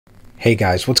Hey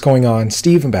guys, what's going on?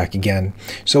 Steven back again.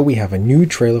 So we have a new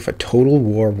trailer for Total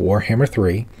War Warhammer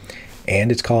 3,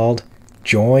 and it's called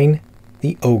Join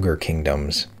the Ogre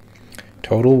Kingdoms.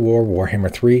 Total War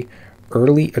Warhammer 3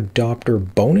 Early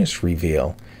Adopter Bonus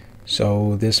Reveal.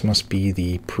 So this must be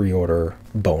the pre-order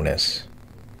bonus.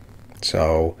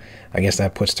 So I guess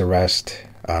that puts to rest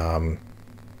the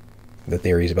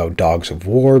theories about Dogs of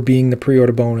War being the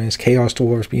pre-order bonus, Chaos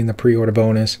Dwarves being the pre-order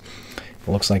bonus. It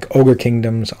looks like Ogre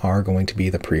Kingdoms are going to be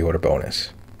the pre-order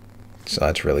bonus. So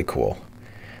that's really cool.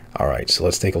 Alright, so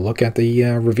let's take a look at the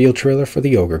reveal trailer for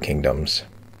the Ogre Kingdoms.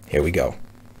 Here we go.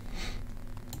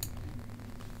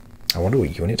 I wonder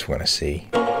what units we're going to see.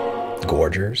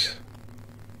 Gorgers?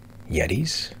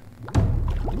 Yetis?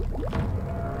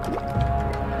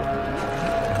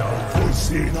 No voice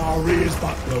in our ears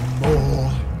but the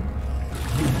more.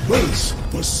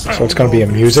 So it's going to be a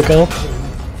musical?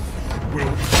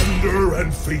 We'll thunder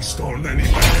and feast on any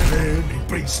man, any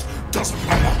beast. Doesn't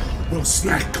matter, we'll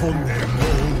snack on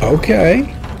them all.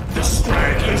 Okay. The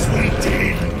stragglers we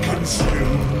did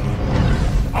consume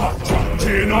are dropped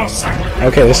in our sack.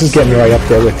 Okay, this is getting right up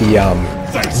there with the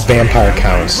Vampire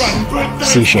Counts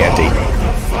sea shanty.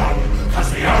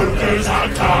 As the ogres are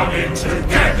coming to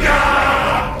get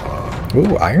ya.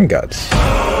 Ooh, Iron Guts.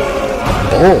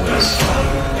 Bulls.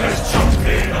 There's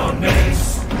jumping on this.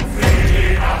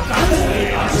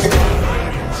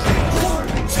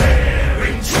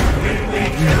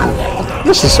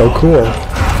 This is so cool.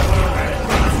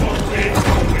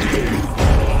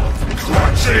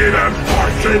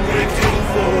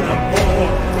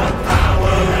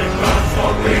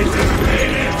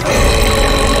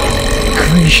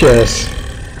 Gracious.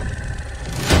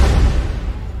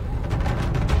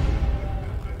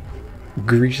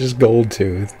 Gracious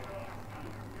Goldtooth.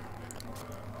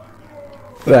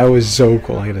 That was so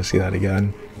cool. I gotta see that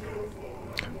again.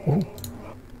 Ooh.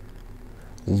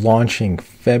 Launching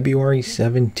February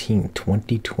 17,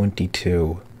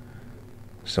 2022.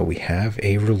 So we have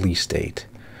a release date.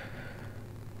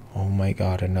 Oh my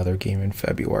god, another game in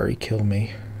February. Kill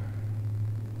me.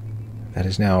 That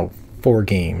is now 4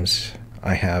 games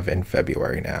I have in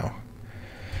February now.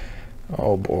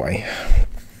 Oh boy.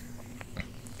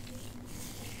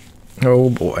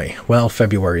 Oh boy. Well,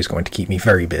 February is going to keep me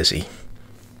very busy.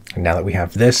 And now that we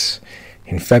have this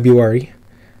in February,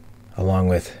 along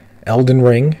with Elden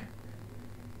Ring,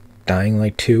 Dying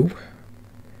Light 2,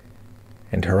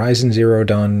 and Horizon Zero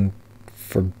Dawn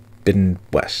Forbidden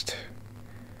West.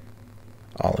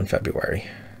 All in February.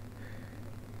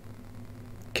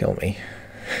 Kill me.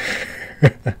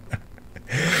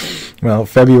 Well,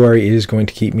 February is going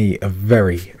to keep me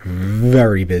very,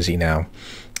 very busy now.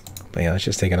 But yeah, let's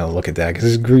just take another look at that, because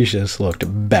this Gracious looked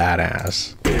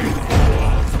badass.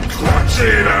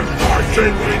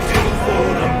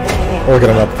 Look at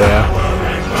him up there.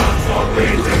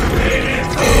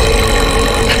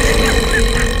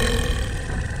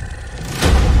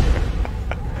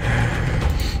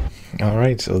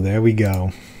 Alright, so there we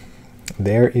go.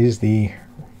 There is the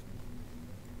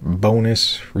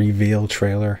bonus reveal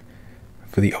trailer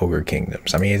for the Ogre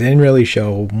Kingdoms. I mean, it didn't really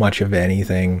show much of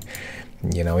anything.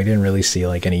 You know, we didn't really see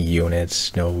like any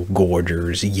units, no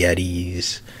Gorgers,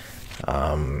 Yetis,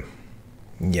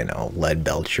 you know, lead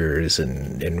belchers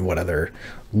and what other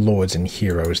lords and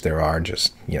heroes there are.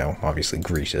 Just, you know, obviously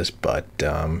Gracious, but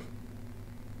yeah,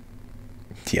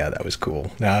 that was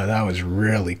cool. That was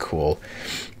really cool.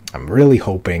 I'm really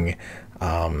hoping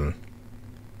I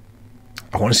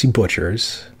want to see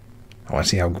butchers. I want to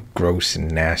see how gross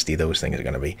and nasty those things are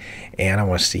going to be, and I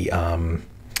want to see oh,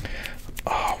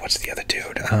 what's the other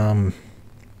dude?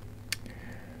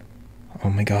 Oh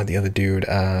my god, the other dude,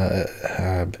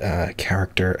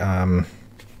 character,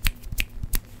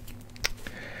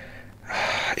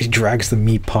 he drags the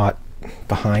meat pot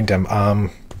behind him,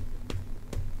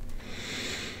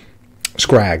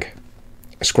 Scrag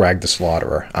the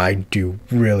Slaughterer. I do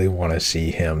really want to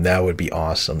see him. That would be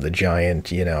awesome. The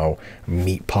giant, you know,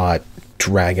 meat pot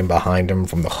dragging behind him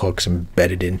from the hooks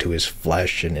embedded into his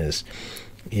flesh and his,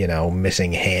 you know,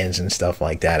 missing hands and stuff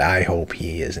like that. I hope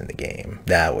he is in the game.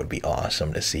 That would be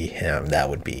awesome to see him. That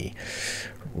would be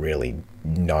really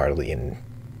gnarly and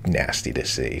nasty to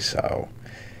see. So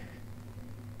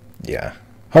yeah,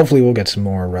 hopefully we'll get some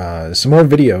more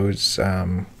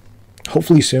videos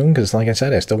hopefully soon, because like I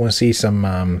said, I still want to see some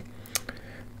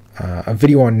a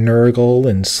video on Nurgle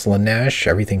and Slanesh.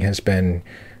 Everything has been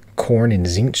Khorne and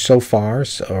Tzeentch so far,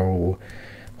 so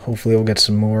hopefully we'll get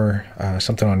some more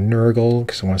something on Nurgle,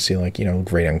 because I want to see, like, you know,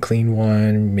 Great Unclean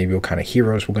One, maybe what kind of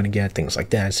heroes we're going to get, things like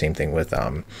that. Same thing with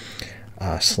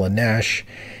Slanesh.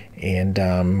 And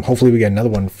hopefully we get another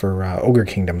one for Ogre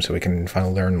Kingdom, so we can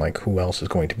finally learn like who else is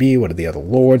going to be, what are the other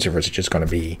lords, or is it just going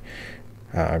to be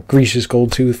Grecia's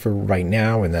Goldtooth for right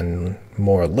now and then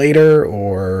more later,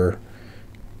 or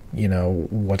you know,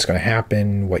 what's going to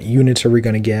happen, what units are we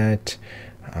going to get,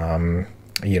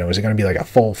 you know, is it going to be like a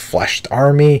full fleshed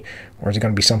army, or is it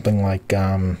going to be something like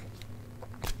I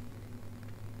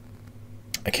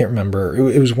can't remember,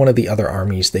 it was one of the other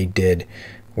armies they did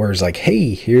where it's like,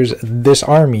 hey, here's this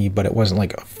army, but it wasn't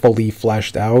like fully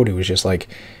fleshed out. It was just like,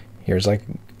 here's like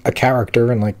a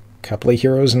character and like a couple of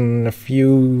heroes and a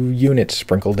few units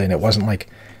sprinkled in. It wasn't like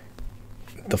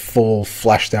the full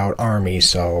fleshed out army,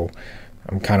 so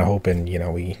I'm kind of hoping, you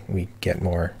know, we get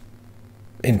more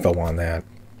info on that.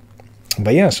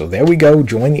 But yeah, so there we go.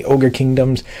 Join the Ogre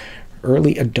Kingdoms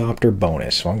early adopter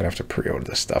bonus. So I'm gonna have to pre-order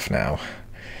this stuff now.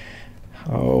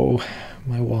 Oh,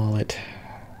 my wallet.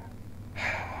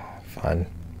 Fun.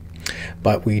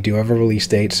 But we do have a release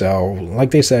date, so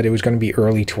like they said, it was going to be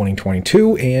early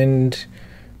 2022 and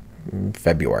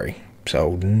February,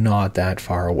 so not that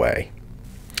far away.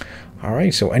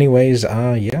 Alright, so anyways,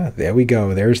 yeah, there we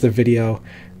go. There's the video.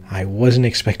 I wasn't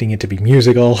expecting it to be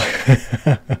musical,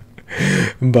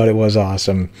 but it was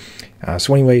awesome.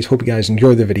 So anyways, hope you guys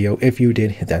enjoyed the video. If you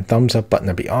did, hit that thumbs up button.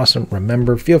 That'd be awesome.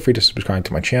 Remember, feel free to subscribe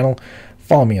to my channel.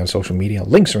 Follow me on social media.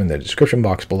 Links are in the description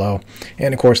box below.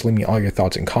 And of course, leave me all your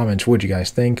thoughts and comments. What do you guys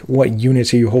think? What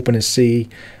units are you hoping to see?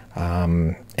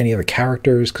 Any other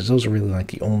characters? Because those are really like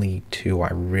the only two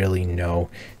I really know.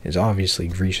 Is obviously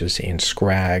Grecius and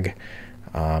Scrag.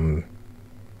 I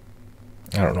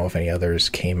don't know if any others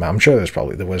came out. I'm sure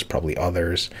there was probably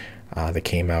others that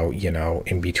came out, you know,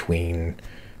 in between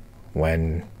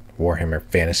when Warhammer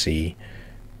Fantasy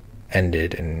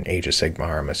ended in Age of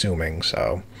Sigmar, I'm assuming.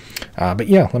 So but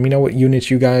yeah, let me know what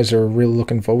units you guys are really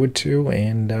looking forward to,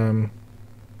 and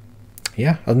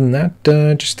yeah, other than that,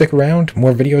 just stick around.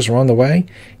 More videos are on the way,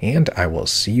 and I will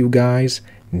see you guys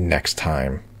next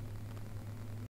time.